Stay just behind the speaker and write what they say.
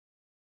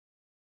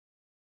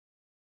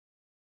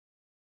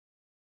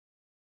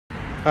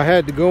I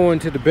had to go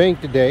into the bank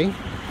today,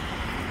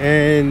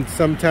 and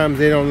sometimes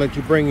they don't let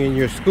you bring in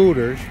your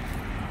scooters.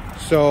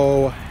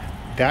 So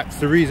that's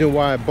the reason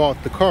why I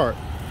bought the cart.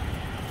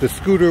 The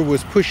scooter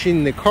was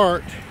pushing the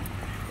cart,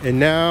 and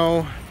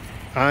now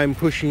I'm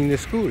pushing the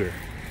scooter.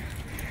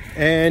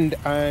 And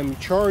I'm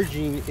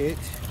charging it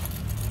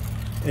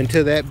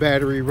until that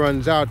battery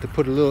runs out to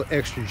put a little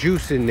extra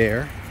juice in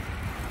there.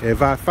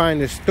 If I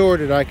find a store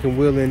that I can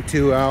wheel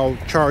into, I'll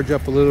charge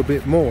up a little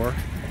bit more,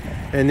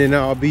 and then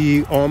I'll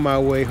be on my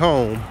way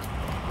home.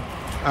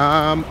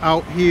 I'm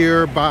out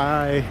here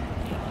by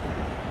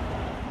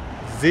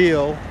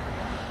Zelle,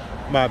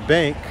 my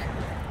bank,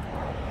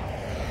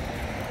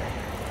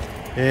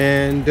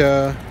 and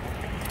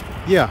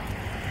yeah,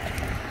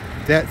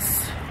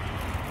 that's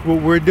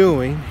what we're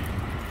doing.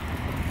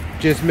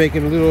 Just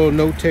making a little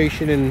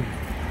notation and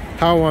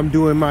how I'm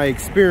doing my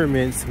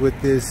experiments with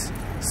this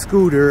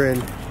scooter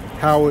and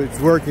how it's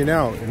working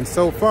out. And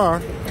so far,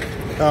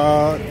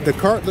 the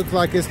cart looks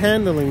like it's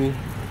handling,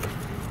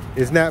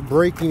 it's not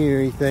breaking or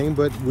anything,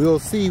 but we'll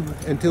see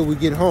until we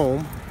get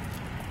home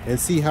and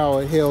see how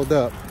it held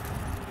up.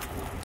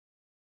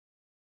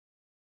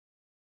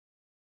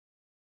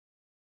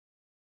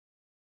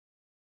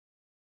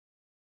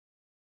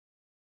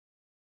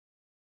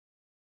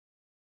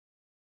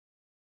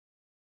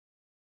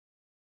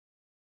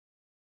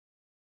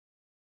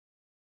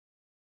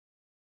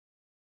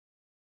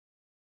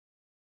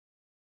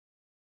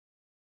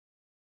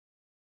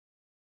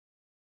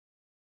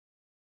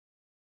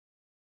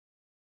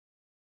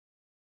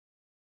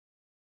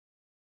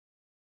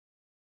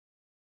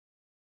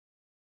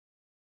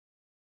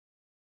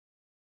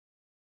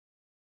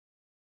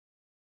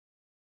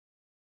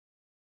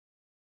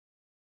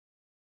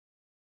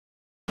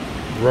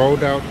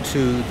 Rolled out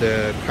to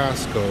the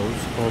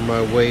Costco's on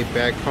my way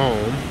back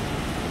home,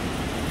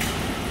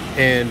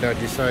 and I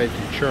decided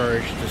to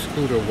charge the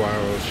scooter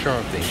while I was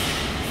shopping.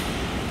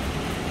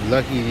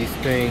 Lucky these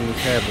things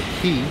have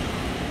a key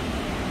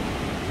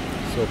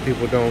so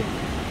people don't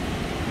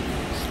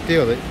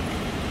steal it,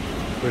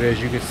 but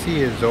as you can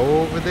see, it's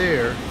over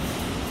there.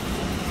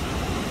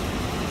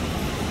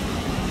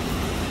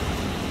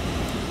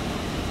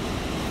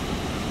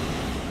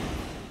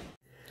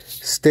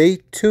 Stay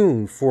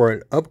tuned for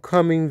an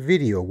upcoming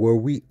video where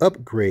we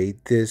upgrade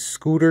this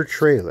scooter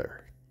trailer.